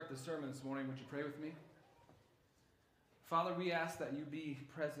the sermon this morning, would you pray with me? Father, we ask that you be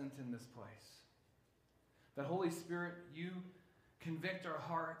present in this place. That Holy Spirit, you convict our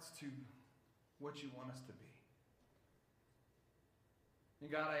hearts to what you want us to be. And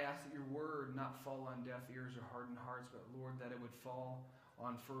God, I ask that your word not fall on deaf ears or hardened hearts, but Lord, that it would fall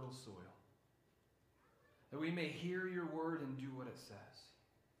on fertile soil. That we may hear your word and do what it says.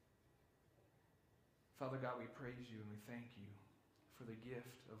 Father God, we praise you and we thank you for the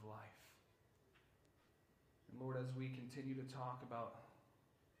gift of life. And Lord, as we continue to talk about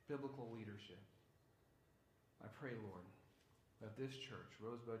biblical leadership, I pray, Lord, that this church,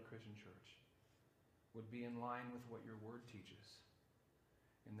 Rosebud Christian Church, would be in line with what your word teaches,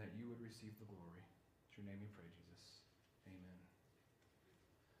 and that you would receive the glory. In your name we pray, Jesus. Amen.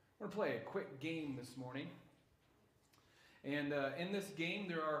 We're going to play a quick game this morning. And in this game,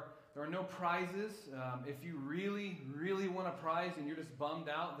 there are no prizes. If you really, really want a prize and you're just bummed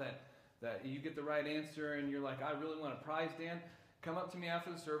out that you get the right answer and you're like, I really want a prize, Dan, come up to me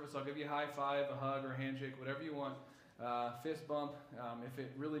after the service. I'll give you a high five, a hug, or a handshake, whatever you want. Fist bump, if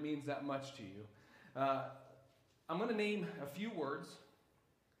it really means that much to you. I'm going to name a few words,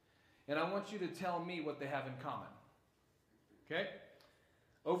 and I want you to tell me what they have in common. Okay?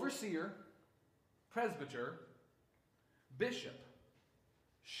 Overseer, presbyter, bishop,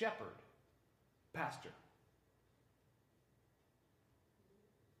 shepherd, pastor.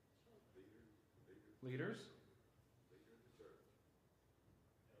 Leaders.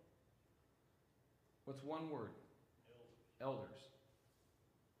 What's one word? Elders.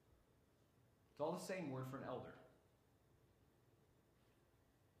 It's all the same word for an elder.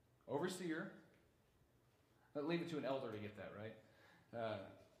 Overseer. I'll leave it to an elder to get that right.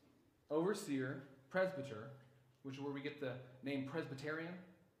 Overseer, presbyter, which is where we get the name Presbyterian.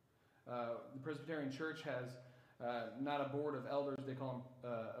 The Presbyterian Church has not a board of elders, they call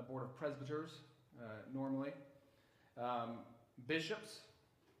them a board of presbyters normally. Bishops,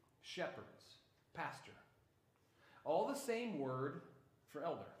 shepherds, pastor. All the same word for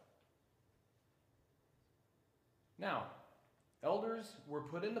elder. Now, elders were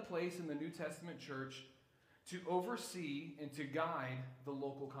put into place in the New Testament church to oversee and to guide the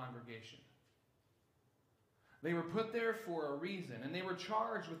local congregation. They were put there for a reason, and they were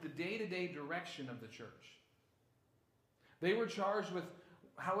charged with the day-to-day direction of the church. They were charged with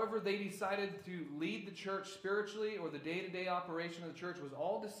however they decided to lead the church spiritually, or the day-to-day operation of the church was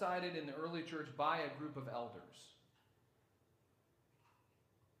all decided in the early church by a group of elders.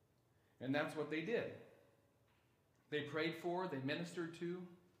 And that's what they did. They prayed for, they ministered to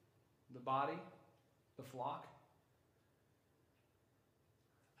the body, the flock.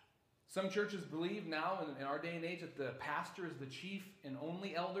 Some churches believe now, in our day and age, that the pastor is the chief and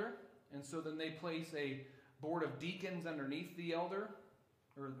only elder, and so then they place a board of deacons underneath the elder,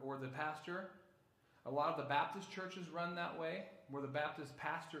 or the pastor. A lot of the Baptist churches run that way, where the Baptist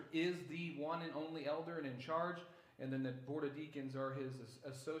pastor is the one and only elder and in charge, and then the board of deacons are his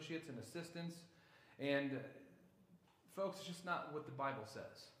associates and assistants. And folks, it's just not what the Bible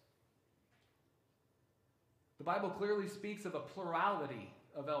says. The Bible clearly speaks of a plurality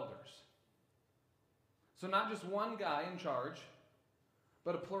of elders. So not just one guy in charge,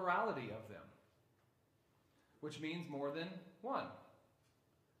 but a plurality of them, which means more than one.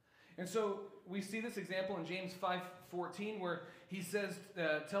 And so we see this example in James 5:14, where he says,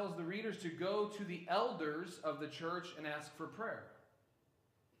 tells the readers to go to the elders of the church and ask for prayer.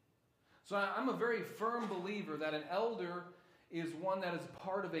 So I'm a very firm believer that an elder is one that is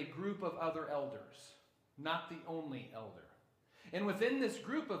part of a group of other elders, not the only elder. And within this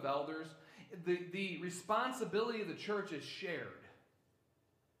group of elders, the responsibility of the church is shared.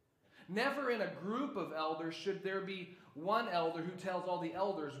 Never in a group of elders should there be one elder who tells all the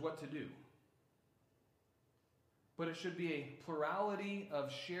elders what to do. But it should be a plurality of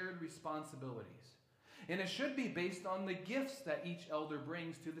shared responsibilities. And it should be based on the gifts that each elder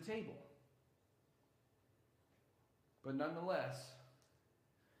brings to the table. But nonetheless,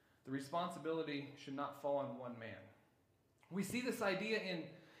 the responsibility should not fall on one man. We see this idea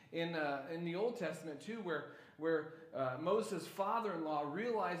in the Old Testament too, where Moses' father-in-law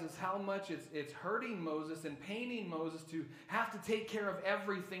realizes how much it's hurting Moses and paining Moses to have to take care of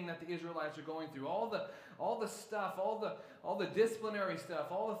everything that the Israelites are going through. All the stuff, all the disciplinary stuff,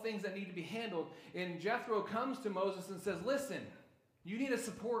 all the things that need to be handled. And Jethro comes to Moses and says, listen, you need a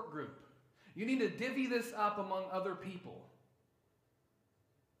support group. You need to divvy this up among other people.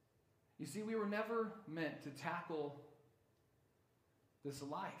 You see, we were never meant to tackle this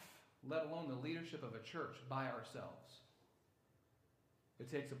life, let alone the leadership of a church, by ourselves. It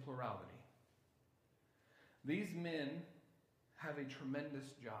takes a plurality. These men have a tremendous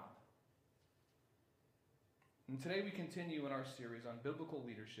job. And today we continue in our series on biblical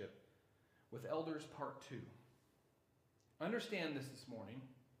leadership with Elders Part 2. Understand this morning,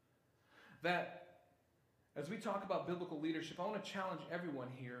 that as we talk about biblical leadership, I want to challenge everyone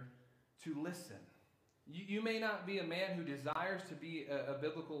here to listen. You may not be a man who desires to be a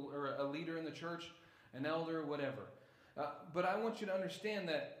biblical or a leader in the church, an elder, whatever. But I want you to understand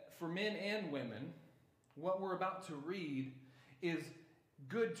that for men and women, what we're about to read is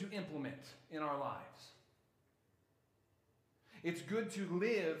good to implement in our lives. It's good to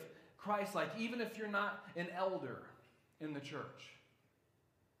live Christ-like, even if you're not an elder in the church.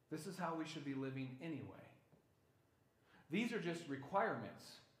 This is how we should be living anyway. These are just requirements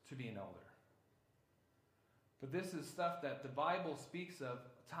to be an elder. But this is stuff that the Bible speaks of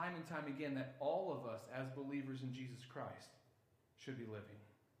time and time again, that all of us as believers in Jesus Christ should be living.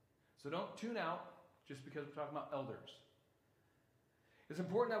 So don't tune out just because we're talking about elders. It's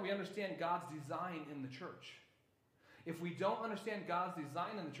important that we understand God's design in the church. If we don't understand God's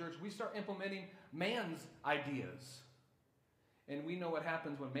design in the church, we start implementing man's ideas. And we know what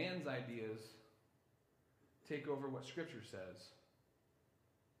happens when man's ideas take over what Scripture says.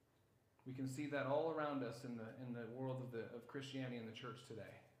 We can see that all around us in the world of Christianity and the church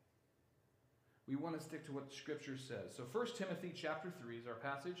today. We want to stick to what Scripture says. So 1 Timothy chapter 3 is our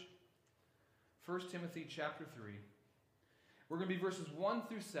passage. 1 Timothy chapter 3. We're going to be verses 1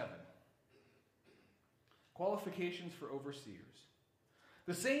 through 7. Qualifications for overseers.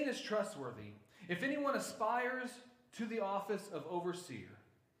 The saying is trustworthy. If anyone aspires to the office of overseer,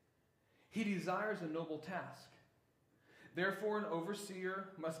 he desires a noble task. Therefore, an overseer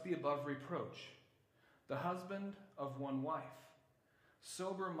must be above reproach, the husband of one wife,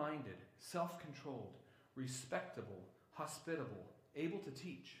 sober-minded, self-controlled, respectable, hospitable, able to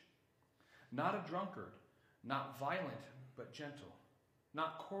teach, not a drunkard, not violent, but gentle,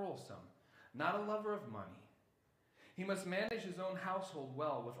 not quarrelsome, not a lover of money. He must manage his own household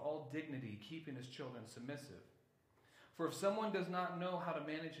well with all dignity, keeping his children submissive. For if someone does not know how to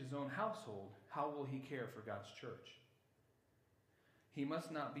manage his own household, how will he care for God's church? He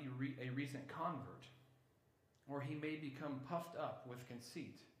must not be a recent convert, or he may become puffed up with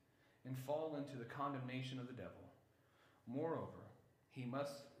conceit and fall into the condemnation of the devil. Moreover, he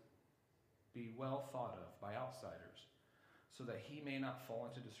must be well thought of by outsiders, so that he may not fall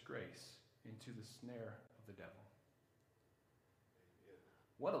into disgrace, into the snare of the devil.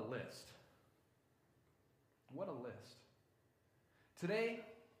 What a list. What a list. Today,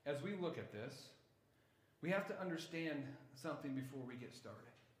 as we look at this, we have to understand something before we get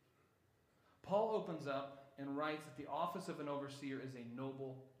started. Paul opens up and writes that the office of an overseer is a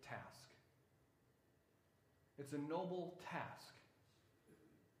noble task. It's a noble task.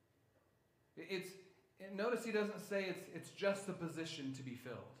 Notice he doesn't say it's just a position to be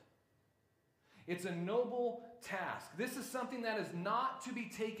filled. It's a noble task. This is something that is not to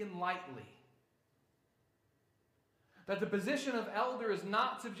be taken lightly. That the position of elder is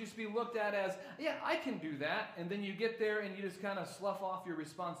not to just be looked at as, yeah, I can do that, and then you get there and you just kind of slough off your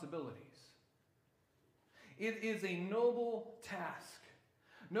responsibilities. It is a noble task.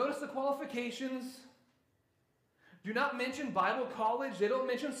 Notice the qualifications. Do not mention Bible college. They don't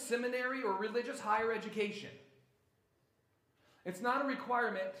mention seminary or religious higher education. It's not a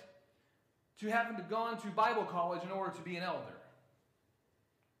requirement to having to gone to Bible college in order to be an elder.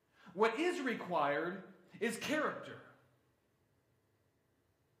 What is required is character.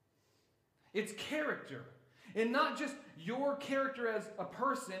 It's character. And not just your character as a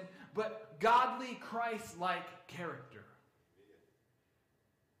person, but godly, Christ-like character.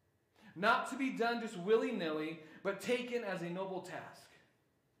 Not to be done just willy-nilly, but taken as a noble task.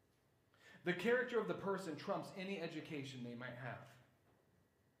 The character of the person trumps any education they might have.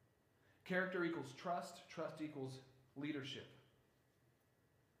 Character equals trust. Trust equals leadership.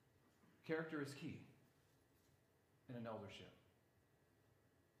 Character is key in an eldership.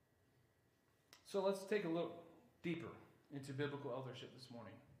 So let's take a look deeper into biblical eldership this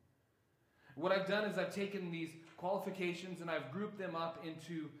morning. What I've done is I've taken these qualifications and I've grouped them up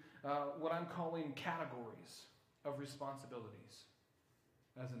into what I'm calling categories of responsibilities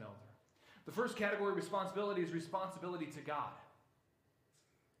as an elder. The first category of responsibility is responsibility to God.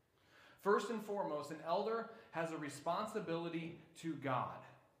 First and foremost, an elder has a responsibility to God.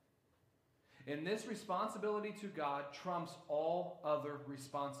 And this responsibility to God trumps all other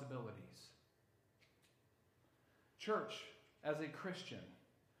responsibilities. Church, as a Christian,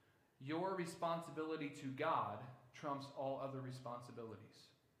 your responsibility to God trumps all other responsibilities.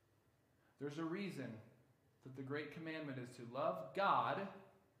 There's a reason that the great commandment is to love God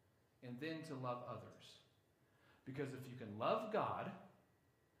and then to love others. Because if you can love God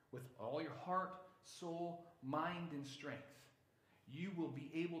with all your heart, soul, mind, and strength, you will be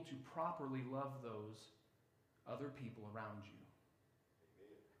able to properly love those other people around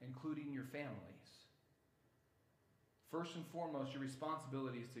you, including your families. First and foremost, your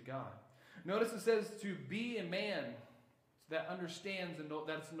responsibility is to God. Notice it says to be a man that understands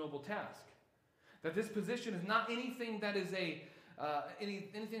that's a noble task. That this position is not anything that is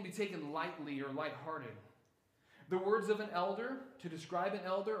anything to be taken lightly or lighthearted. The words of an elder, to describe an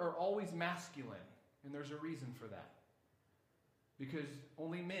elder, are always masculine, and there's a reason for that. Because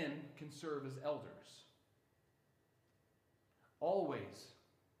only men can serve as elders. Always,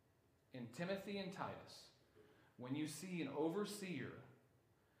 in Timothy and Titus, when you see an overseer,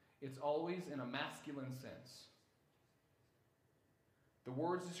 it's always in a masculine sense. The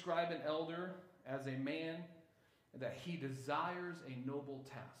words describe an elder as a man that he desires a noble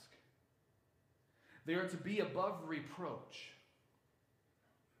task. They are to be above reproach.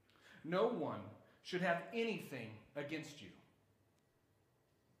 No one should have anything against you.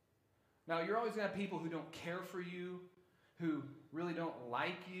 Now, you're always going to have people who don't care for you, who really don't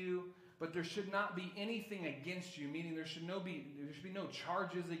like you, but there should not be anything against you, meaning there should be no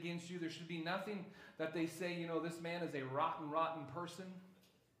charges against you. There should be nothing that they say, this man is a rotten person.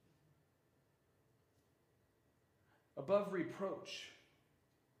 Above reproach.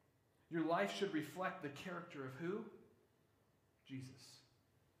 Your life should reflect the character of who? Jesus.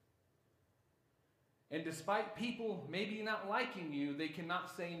 And despite people maybe not liking you, they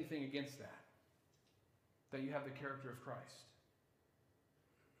cannot say anything against that. That you have the character of Christ.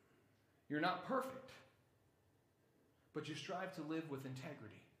 You're not perfect, but you strive to live with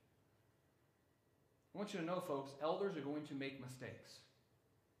integrity. I want you to know, folks, elders are going to make mistakes.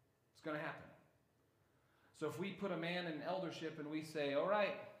 It's going to happen. So if we put a man in eldership and we say, all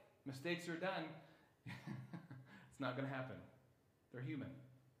right, mistakes are done, it's not going to happen. They're human.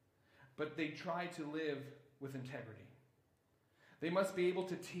 But they try to live with integrity. They must be able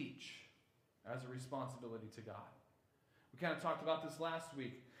to teach as a responsibility to God. We kind of talked about this last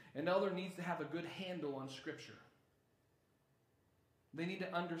week. An elder needs to have a good handle on Scripture. They need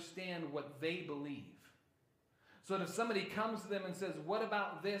to understand what they believe. So that if somebody comes to them and says, what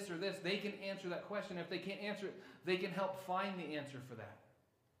about this or this, they can answer that question. If they can't answer it, they can help find the answer for that.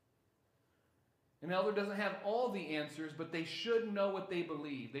 An elder doesn't have all the answers, but they should know what they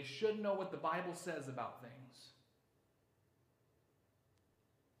believe. They should know what the Bible says about things.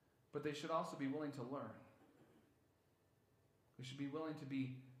 But they should also be willing to learn. They should be willing to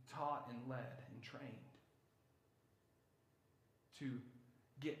be taught and led and trained to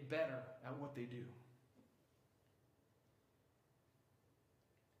get better at what they do.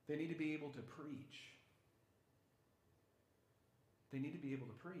 They need to be able to preach. They need to be able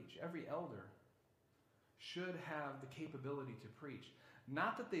to preach. Every elder should have the capability to preach.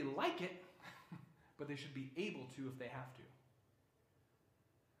 Not that they like it, but they should be able to if they have to.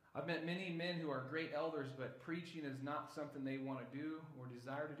 I've met many men who are great elders, but preaching is not something they want to do or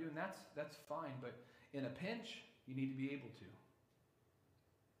desire to do, and that's fine. But in a pinch, you need to be able to.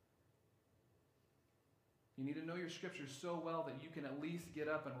 You need to know your Scriptures so well that you can at least get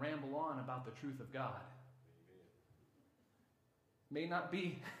up and ramble on about the truth of God. May not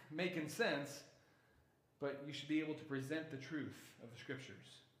be making sense, but you should be able to present the truth of the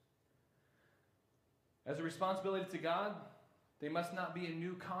Scriptures. As a responsibility to God, they must not be a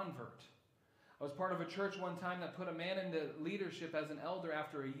new convert. I was part of a church one time that put a man into leadership as an elder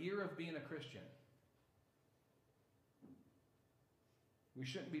after a year of being a Christian. We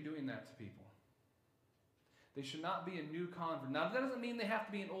shouldn't be doing that to people. They should not be a new convert. Now, that doesn't mean they have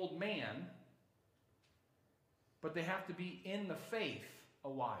to be an old man, but they have to be in the faith a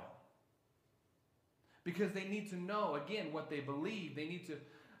while. Because they need to know, again, what they believe. They need to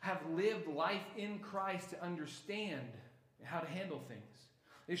have lived life in Christ to understand how to handle things.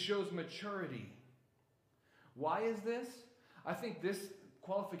 It shows maturity. Why is this? I think this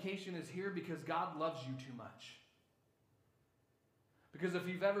qualification is here because God loves you too much. Because if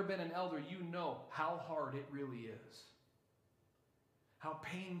you've ever been an elder, you know how hard it really is. How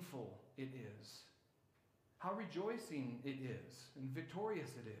painful it is. How rejoicing it is and victorious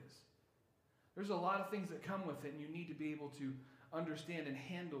it is. There's a lot of things that come with it, and you need to be able to understand and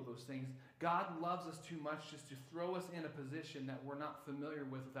handle those things. God loves us too much just to throw us in a position that we're not familiar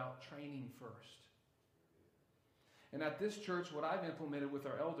with without training first. And at this church, what I've implemented with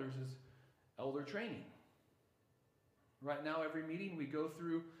our elders is elder training. Right now, every meeting, we go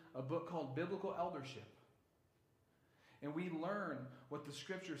through a book called Biblical Eldership. And we learn what the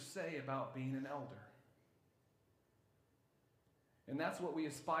Scriptures say about being an elder. And that's what we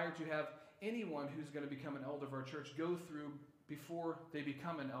aspire to have anyone who's going to become an elder of our church go through before they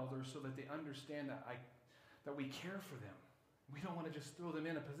become an elder, so that they understand that we care for them. We don't want to just throw them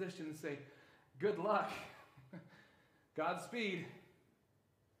in a position and say, good luck, Godspeed,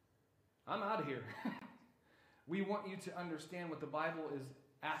 I'm out of here. We want you to understand what the Bible is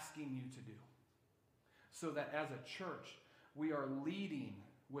asking you to do, so that as a church, we are leading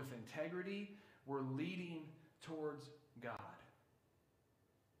with integrity, we're leading towards God.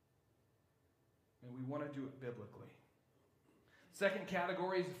 And we want to do it biblically. Second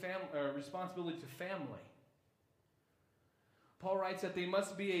category is responsibility to family. Paul writes that they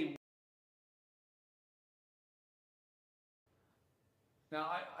must be a... Now,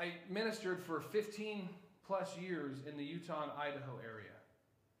 I ministered for 15 plus years in the Utah and Idaho area.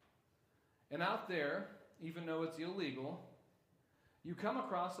 And out there, even though it's illegal, you come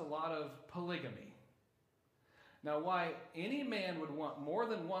across a lot of polygamy. Now, why any man would want more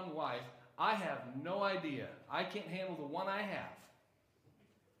than one wife, I have no idea. I can't handle the one I have.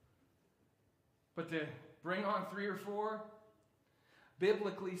 But to bring on 3 or 4,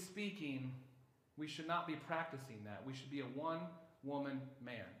 biblically speaking, we should not be practicing that. We should be a one-woman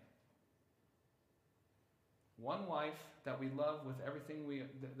man. One wife that we love with everything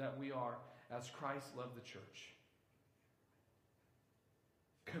that we are, as Christ loved the church.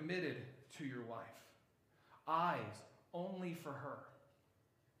 Committed to your wife. Eyes only for her.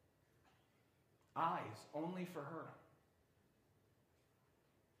 Eyes only for her.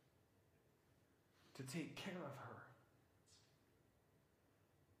 To take care of her.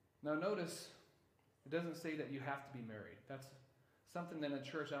 Now notice, it doesn't say that you have to be married. That's something that in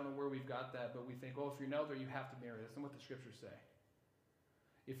church, I don't know where we've got that, but we think, oh, if you're an elder, you have to marry. That's not what the scriptures say.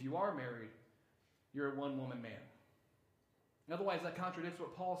 If you are married, you're a one-woman man. Otherwise, that contradicts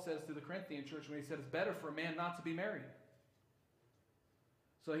what Paul says to the Corinthian church when he said it's better for a man not to be married,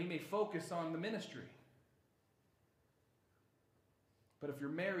 so he may focus on the ministry. But if you're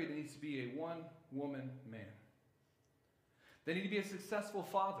married, it needs to be a one-woman man. They need to be a successful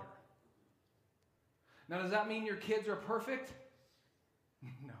father. Now, does that mean your kids are perfect?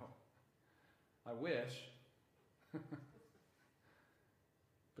 No. I wish. But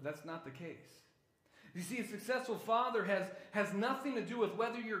that's not the case. You see, a successful father has nothing to do with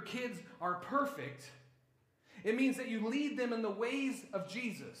whether your kids are perfect. It means that you lead them in the ways of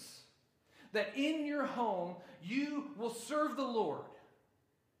Jesus. That in your home, you will serve the Lord.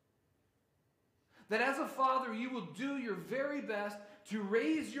 That as a father, you will do your very best to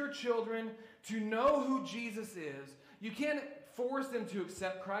raise your children to know who Jesus is. You can't force them to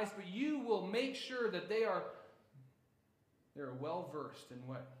accept Christ, but you will make sure that they're well versed in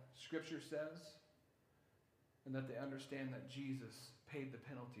what Scripture says, and that they understand that Jesus paid the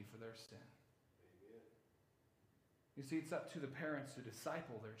penalty for their sin. Amen. You see, it's up to the parents to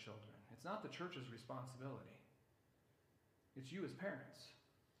disciple their children. It's not the church's responsibility. It's you as parents.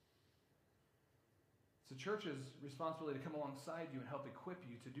 It's the church's responsibility to come alongside you and help equip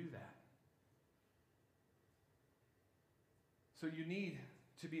you to do that. So you need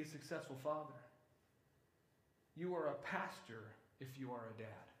to be a successful father. You are a pastor if you are a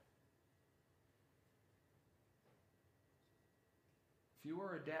dad. If you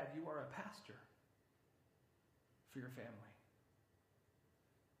are a dad, you are a pastor for your family.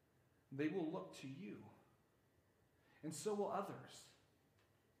 They will look to you. And so will others.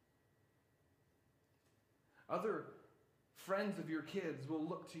 Other friends of your kids will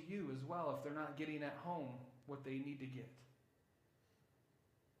look to you as well if they're not getting at home what they need to get.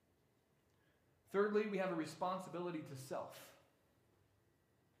 Thirdly, we have a responsibility to self.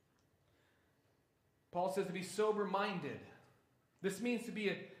 Paul says to be sober-minded. This means to be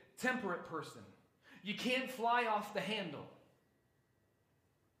a temperate person. You can't fly off the handle.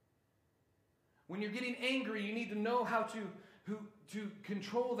 When you're getting angry, you need to know how to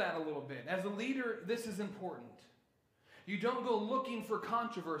control that a little bit. As a leader, this is important. You don't go looking for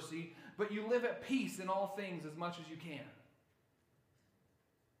controversy, but you live at peace in all things as much as you can.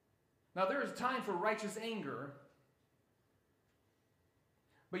 Now, there is time for righteous anger,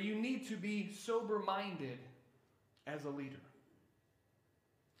 but you need to be sober-minded as a leader.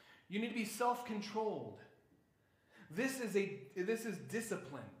 You need to be self-controlled. This is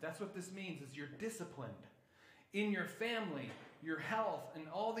discipline. That's what this means, is you're disciplined in your family, your health, and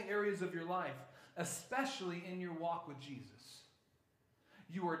all the areas of your life, especially in your walk with Jesus.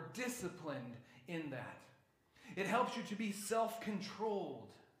 You are disciplined in that. It helps you to be self-controlled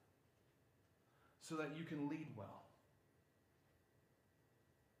so that you can lead well.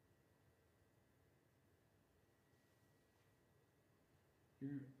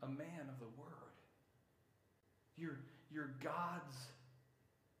 You're a man of the Word. You're God's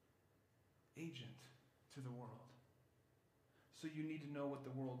agent to the world. So you need to know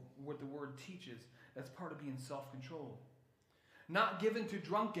what the word teaches. That's part of being self-controlled. Not given to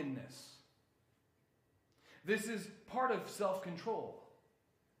drunkenness. This is part of self-control.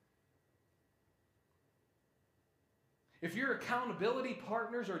 If your accountability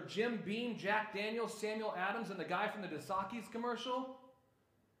partners are Jim Beam, Jack Daniels, Samuel Adams, and the guy from the Dasaki's commercial,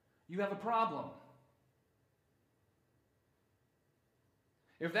 you have a problem.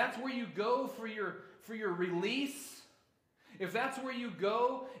 If that's where you go for your release, if that's where you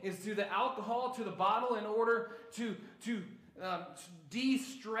go is to the alcohol, to the bottle in order to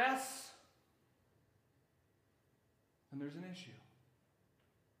de-stress, then there's an issue.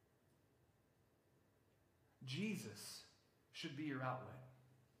 Jesus should be your outlet.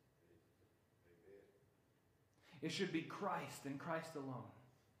 It should be Christ and Christ alone.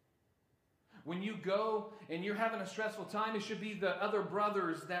 When you go and you're having a stressful time, it should be the other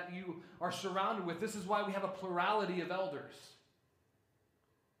brothers that you are surrounded with. This is why we have a plurality of elders.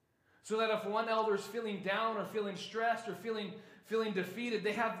 So that if one elder is feeling down or feeling stressed or feeling defeated,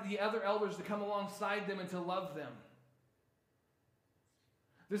 they have the other elders to come alongside them and to love them.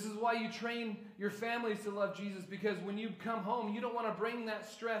 This is why you train your families to love Jesus, because when you come home, you don't want to bring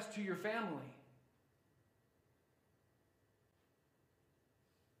that stress to your family.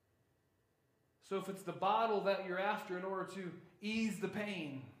 So if it's the bottle that you're after in order to ease the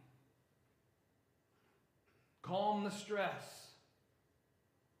pain, calm the stress,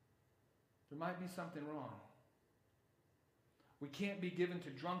 there might be something wrong. We can't be given to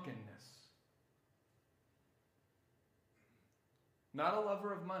drunkenness. Not a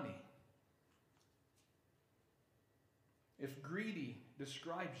lover of money. If greedy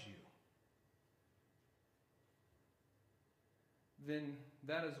describes you, then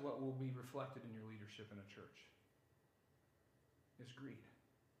that is what will be reflected in your leadership in a church. It's greed.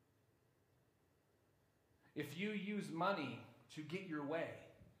 If you use money to get your way,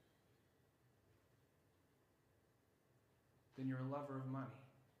 then you're a lover of money.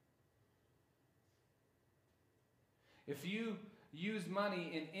 If you use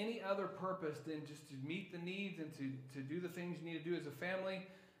money in any other purpose than just to meet the needs and to do the things you need to do as a family,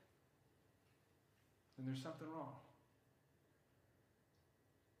 then there's something wrong.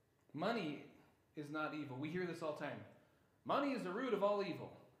 Money is not evil. We hear this all the time. Money is the root of all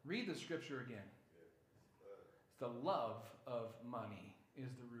evil. Read the scripture again. The love of money is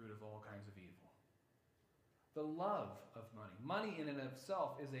the root of all kinds of evil. The love of money. Money in and of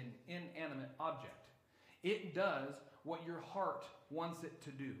itself is an inanimate object. It does what your heart wants it to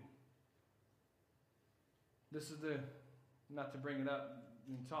do. This is not to bring it up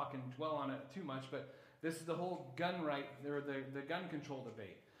and talk and dwell on it too much, but this is the whole gun right, or the gun control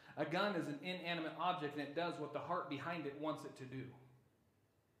debate. A gun is an inanimate object, and it does what the heart behind it wants it to do.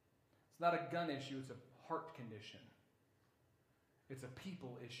 It's not a gun issue, it's a heart condition. It's a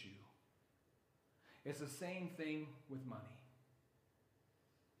people issue. It's the same thing with money.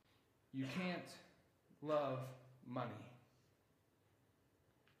 You can't love money,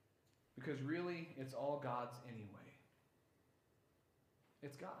 because really, it's all God's anyway.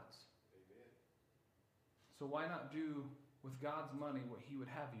 It's God's. Amen. So why not do with God's money what He would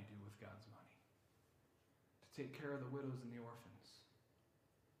have you do with God's money? To take care of the widows and the orphans.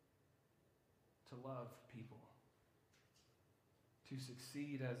 To love people. To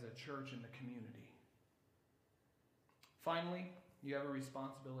succeed as a church in the community. Finally, you have a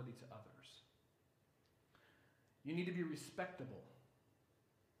responsibility to others. You need to be respectable.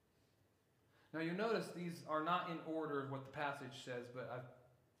 Now you notice these are not in order of what the passage says, but I've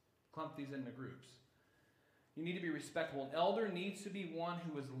clumped these into groups. You need to be respectable. An elder needs to be one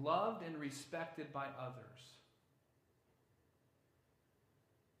who is loved and respected by others.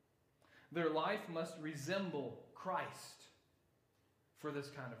 Their life must resemble Christ for this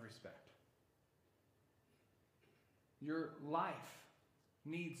kind of respect. Your life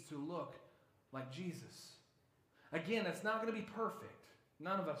needs to look like Jesus. Again, it's not going to be perfect.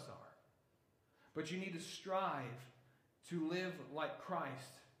 None of us are. But you need to strive to live like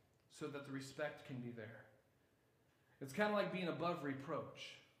Christ so that the respect can be there. It's kind of like being above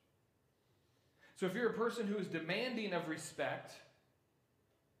reproach. So if you're a person who is demanding of respect,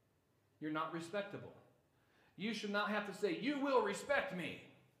 you're not respectable. You should not have to say, "You will respect me."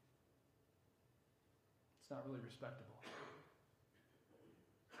 It's not really respectable.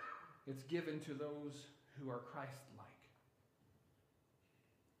 It's given to those who are Christ-like,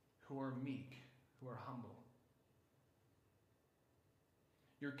 who are meek, who are humble.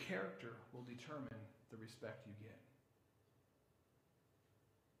 Your character will determine the respect you get.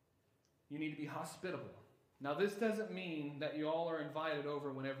 You need to be hospitable. Now, this doesn't mean that you all are invited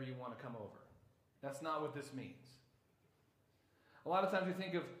over whenever you want to come over. That's not what this means. A lot of times we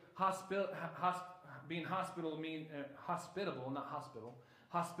think of being hospitable, not hospital.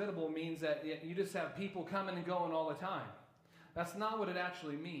 Hospitable means that you just have people coming and going all the time. That's not what it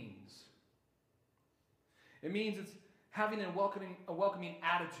actually means. It means it's having a welcoming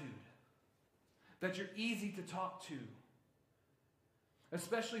attitude, that you're easy to talk to,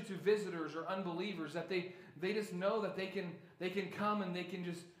 especially to visitors or unbelievers, that they just know that they can come and they can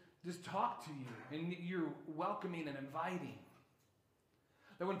just talk to you, and you're welcoming and inviting.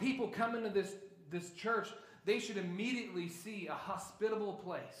 That when people come into this church, they should immediately see a hospitable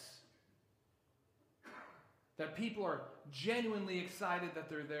place. That people are genuinely excited that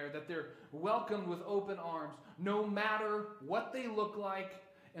they're there, that they're welcomed with open arms, no matter what they look like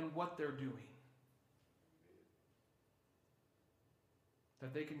and what they're doing.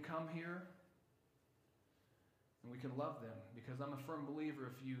 That they can come here and we can love them, because I'm a firm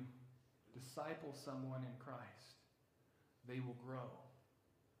believer if you disciple someone in Christ, they will grow.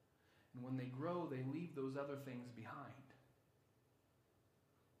 And when they grow, they leave those other things behind.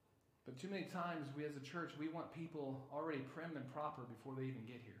 But too many times we as a church, we want people already prim and proper before they even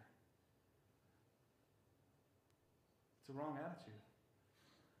get here. It's a wrong attitude.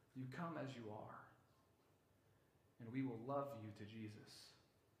 You come as you are, and we will love you to Jesus.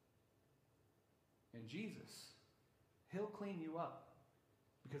 And Jesus, He'll clean you up,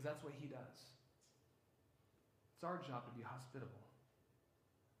 because that's what He does. It's our job to be hospitable.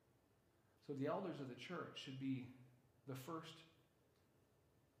 So the elders of the church should be the first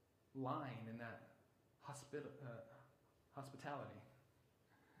line in that hospitality.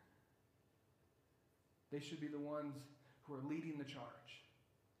 They should be the ones who are leading the charge,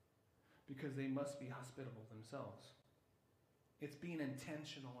 because they must be hospitable themselves. It's being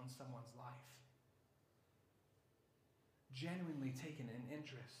intentional in someone's life. Genuinely taking an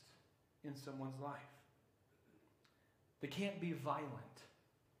interest in someone's life. They can't be violent.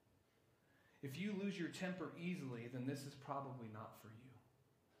 If you lose your temper easily, then this is probably not for you.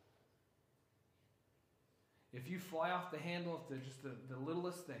 If you fly off the handle at just the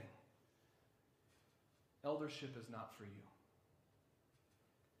littlest thing, eldership is not for you.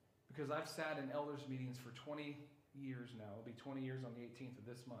 Because I've sat in elders meetings for 20 years now. It'll be 20 years on the 18th of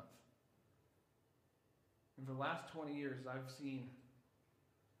this month. And for the last 20 years, I've seen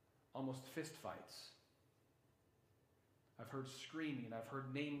almost fist fights. I've heard screaming. I've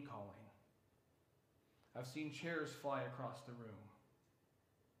heard name calling. I've seen chairs fly across the room.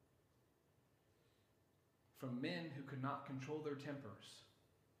 From men who could not control their tempers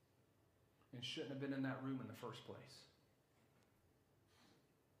and shouldn't have been in that room in the first place.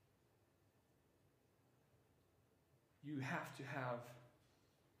 You have to have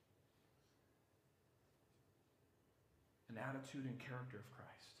an attitude and character of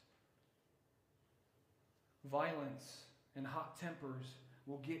Christ. Violence and hot tempers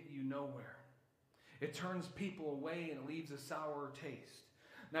will get you nowhere. It turns people away and it leaves a sour taste.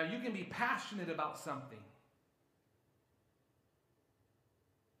 Now, you can be passionate about something.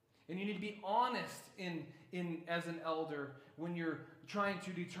 And you need to be honest as an elder when you're trying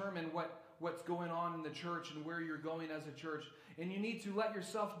to determine what's going on in the church and where you're going as a church. And you need to let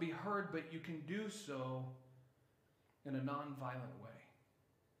yourself be heard, but you can do so in a nonviolent way.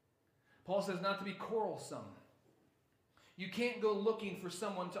 Paul says not to be quarrelsome. You can't go looking for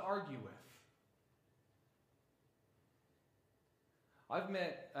someone to argue with. I've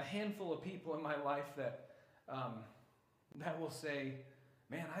met a handful of people in my life that will say,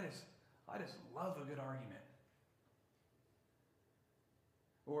 "Man, I just love a good argument,"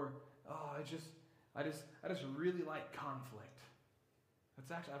 or "Oh, I just really like conflict."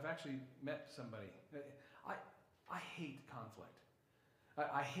 I've actually met somebody. I hate conflict.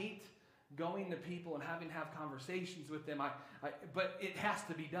 I hate going to people and having to have conversations with them. But it has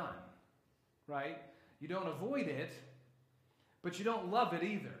to be done, right? You don't avoid it, but you don't love it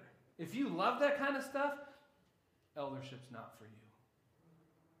either. If you love that kind of stuff, eldership's not for you.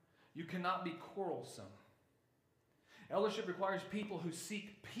 You cannot be quarrelsome. Eldership requires people who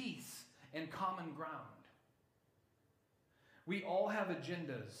seek peace and common ground. We all have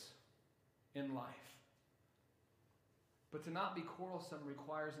agendas in life. But to not be quarrelsome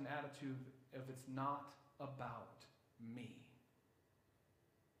requires an attitude if it's not about me.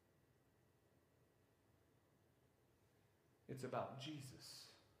 It's about Jesus.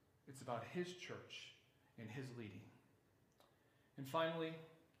 It's about His church and His leading. And finally,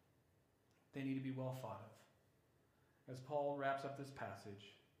 they need to be well thought of. As Paul wraps up this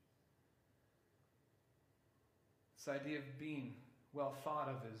passage, this idea of being well thought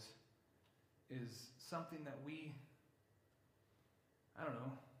of is something that we,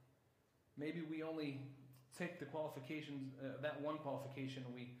 Maybe we only take the qualifications, that one qualification,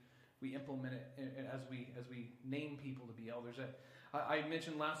 and we implement it as we name people to be elders. I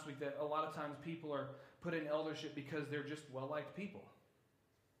mentioned last week that a lot of times people are put in eldership because they're just well-liked people,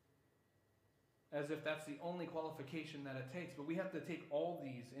 as if that's the only qualification that it takes. But we have to take all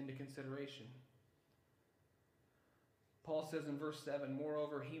these into consideration. Paul says in verse 7,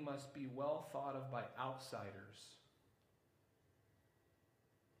 moreover, he must be well thought of by outsiders.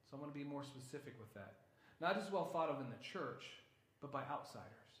 So I want to be more specific with that. Not just well thought of in the church, but by outsiders.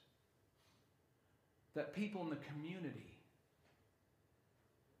 That people in the community.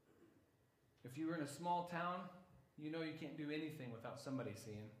 If you were in a small town, you know you can't do anything without somebody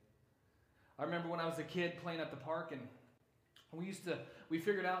seeing. I remember when I was a kid playing at the park, and we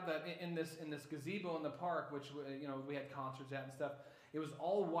figured out that in this gazebo in the park, which we had concerts at and stuff, it was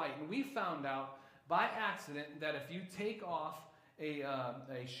all white. And we found out by accident that if you take off a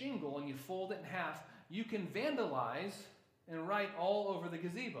shingle and you fold it in half, you can vandalize and write all over the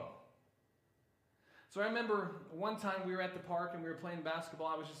gazebo. So I remember one time we were at the park and we were playing basketball.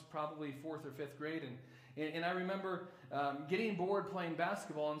 I was just probably 4th or 5th grade, and I remember getting bored playing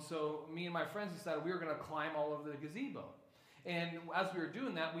basketball, and so me and my friends decided we were going to climb all over the gazebo. And as we were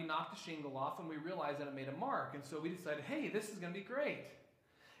doing that, we knocked the shingle off, and we realized that it made a mark. And so we decided, hey, this is going to be great.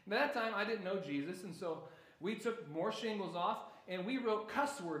 And at that time, I didn't know Jesus, and so we took more shingles off, and we wrote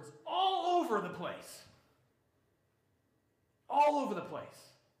cuss words all over the place. All over the place.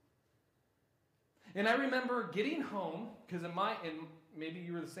 And I remember getting home, because and maybe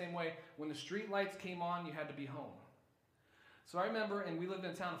you were the same way, when the street lights came on, you had to be home. So I remember, and we lived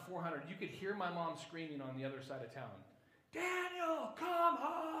in a town of 400, you could hear my mom screaming on the other side of town, Daniel, come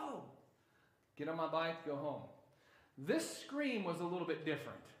home! Get on my bike, go home. This scream was a little bit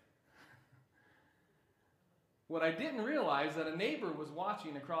different. What I didn't realize that a neighbor was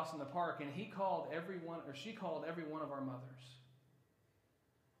watching across in the park, and she called every one of our mothers.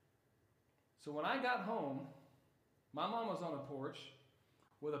 So when I got home, my mom was on the porch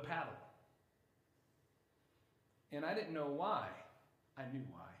with a paddle. And I didn't know why. I knew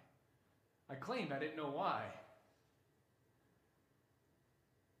why. I claimed I didn't know why.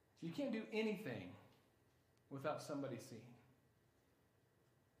 You can't do anything without somebody seeing.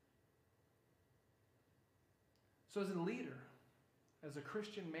 So as a leader, as a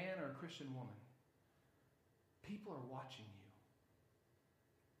Christian man or a Christian woman, people are watching you.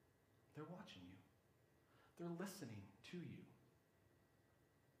 They're watching you. They're listening to you.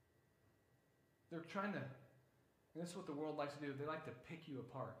 They're trying to, and this is what the world likes to do, they like to pick you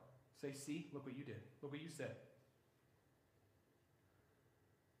apart. Say, see, look what you did. Look what you said.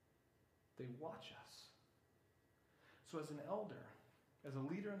 They watch us. So as an elder, as a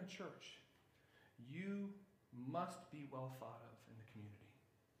leader in the church, you must be well thought of in the community.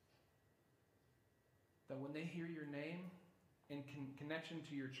 That when they hear your name in connection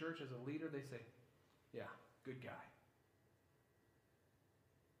to your church as a leader, they say, yeah, good guy.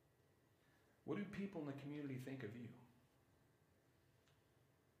 What do people in the community think of you?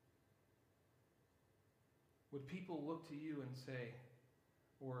 Would people look to you and say,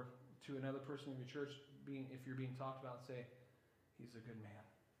 or to another person in your church, if you're being talked about, and say, he's a good man?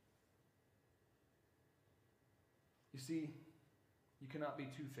 You see, you cannot be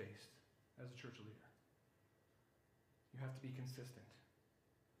two-faced as a church leader. You have to be consistent.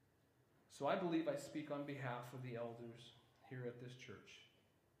 So I believe I speak on behalf of the elders here at this church,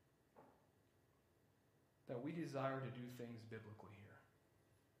 that we desire to do things biblically here.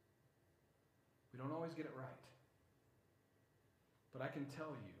 We don't always get it right. But I can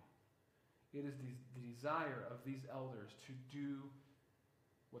tell you, it is the desire of these elders to do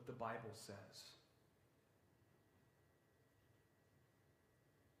what the Bible says.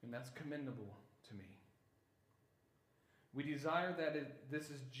 And that's commendable to me. We desire that this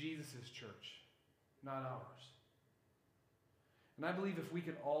is Jesus' church, not ours. And I believe if we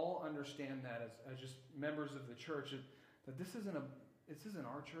could all understand that as just members of the church, that this isn't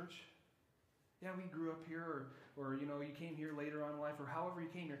our church. Yeah, we grew up here, or you came here later on in life, or however you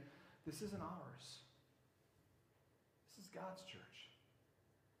came here. This isn't ours. This is God's church.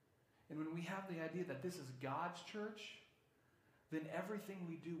 And when we have the idea that this is God's church, then everything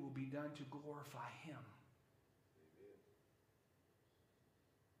we do will be done to glorify Him. Amen.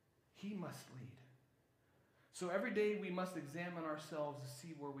 He must lead. So every day we must examine ourselves to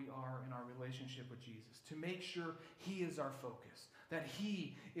see where we are in our relationship with Jesus, to make sure He is our focus, that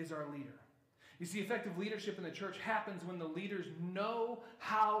He is our leader. You see, effective leadership in the church happens when the leaders know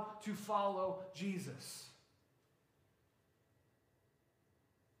how to follow Jesus.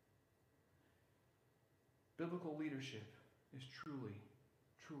 Biblical leadership is truly,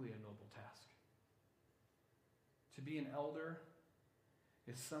 truly a noble task. To be an elder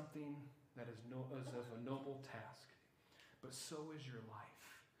is something that is of a noble task, but so is your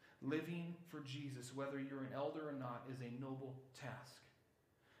life. Living for Jesus, whether you're an elder or not, is a noble task.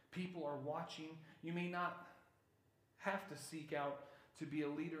 People are watching. You may not have to seek out to be a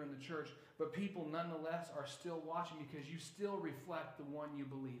leader in the church, but people nonetheless are still watching because you still reflect the one you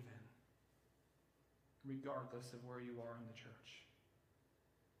believe in, regardless of where you are in the church.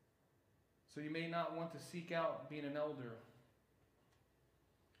 So you may not want to seek out being an elder.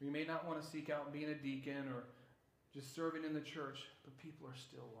 You may not want to seek out being a deacon or just serving in the church, but people are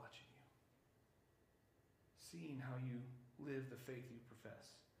still watching you, seeing how you live the faith you profess.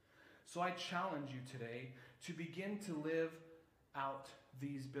 So I challenge you today to begin to live out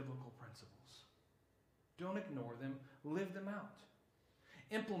these biblical principles. Don't ignore them. Live them out.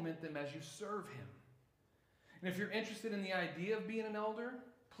 Implement them as you serve Him. And if you're interested in the idea of being an elder,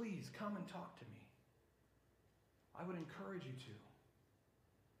 please come and talk to me. I would encourage you to.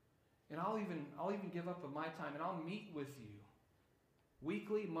 And I'll even give up of my time and I'll meet with you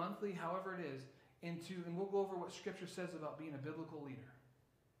weekly, monthly, however it is, and we'll go over what Scripture says about being a biblical leader.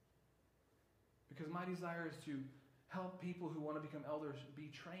 Because my desire is to help people who want to become elders be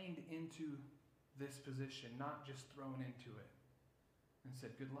trained into this position, not just thrown into it and said,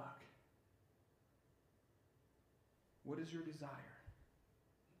 good luck. What is your desire?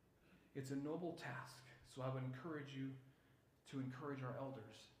 It's a noble task, so I would encourage you to encourage our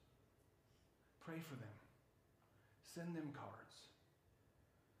elders. Pray for them. Send them cards.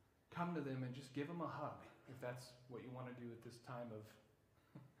 Come to them and just give them a hug, if that's what you want to do at this time of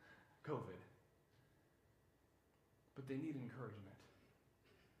COVID. But they need encouragement.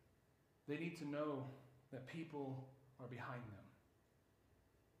 They need to know that people are behind them.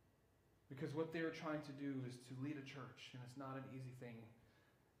 Because what they're trying to do is to lead a church, and it's not an easy thing.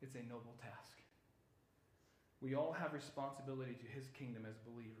 It's a noble task. We all have responsibility to His kingdom as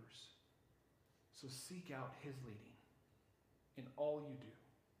believers. So seek out His leading in all you do.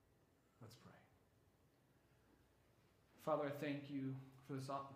 Let's pray. Father, I thank you for this opportunity.